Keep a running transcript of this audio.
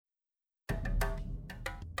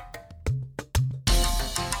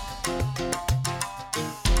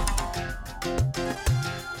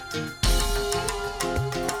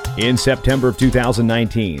In September of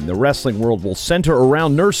 2019, the wrestling world will center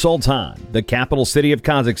around Nur-Sultan, the capital city of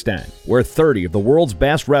Kazakhstan, where 30 of the world's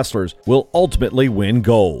best wrestlers will ultimately win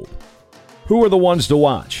gold. Who are the ones to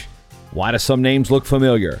watch? Why do some names look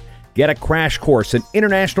familiar? Get a crash course in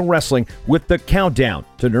international wrestling with the Countdown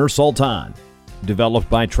to Nur-Sultan.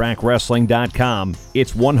 Developed by TrackWrestling.com,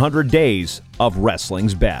 it's 100 days of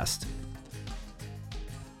wrestling's best.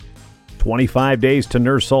 25 days to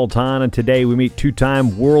Nur-Sultan, and today we meet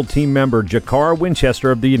two-time world team member Jacarra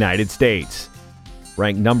Winchester of the United States.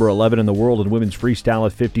 Ranked number 11 in the world in women's freestyle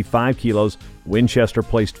at 55 kilos, Winchester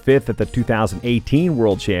placed 5th at the 2018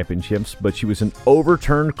 World Championships, but she was an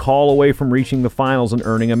overturned call away from reaching the finals and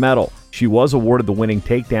earning a medal. She was awarded the winning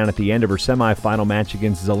takedown at the end of her semifinal match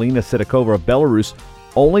against Zelina Sidakova of Belarus,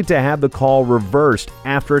 only to have the call reversed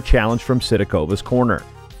after a challenge from Sidakova's corner.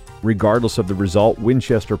 Regardless of the result,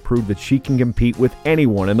 Winchester proved that she can compete with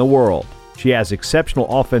anyone in the world. She has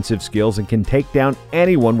exceptional offensive skills and can take down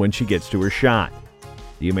anyone when she gets to her shot.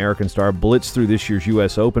 The American star blitzed through this year's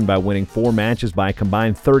U.S. Open by winning 4 matches by a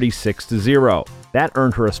combined 36-0. That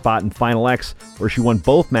earned her a spot in Final X, where she won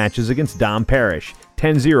both matches against Dom Parrish,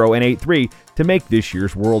 10-0 and 8-3, to make this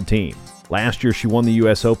year's world team. Last year, she won the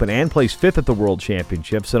U.S. Open and placed 5th at the World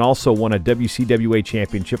Championships, and also won a WCWA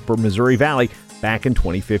championship for Missouri Valley back in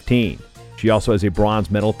 2015. She also has a bronze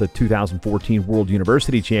medal at the 2014 World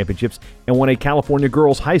University Championships and won a California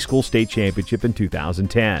Girls High School State Championship in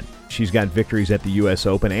 2010. She's got victories at the U.S.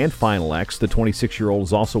 Open and Final X. The 26-year-old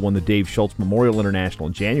has also won the Dave Schultz Memorial International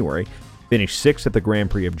in January, finished 6th at the Grand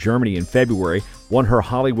Prix of Germany in February, won her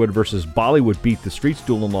Hollywood versus Bollywood Beat the Streets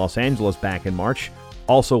duel in Los Angeles back in March,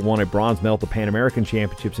 also won a bronze medal at the Pan American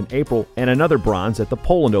Championships in April, and another bronze at the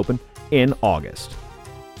Poland Open in August.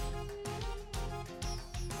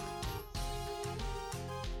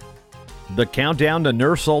 The Countdown to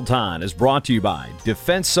Nur-Sultan is brought to you by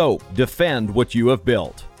Defense Soap. Defend what you have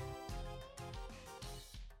built.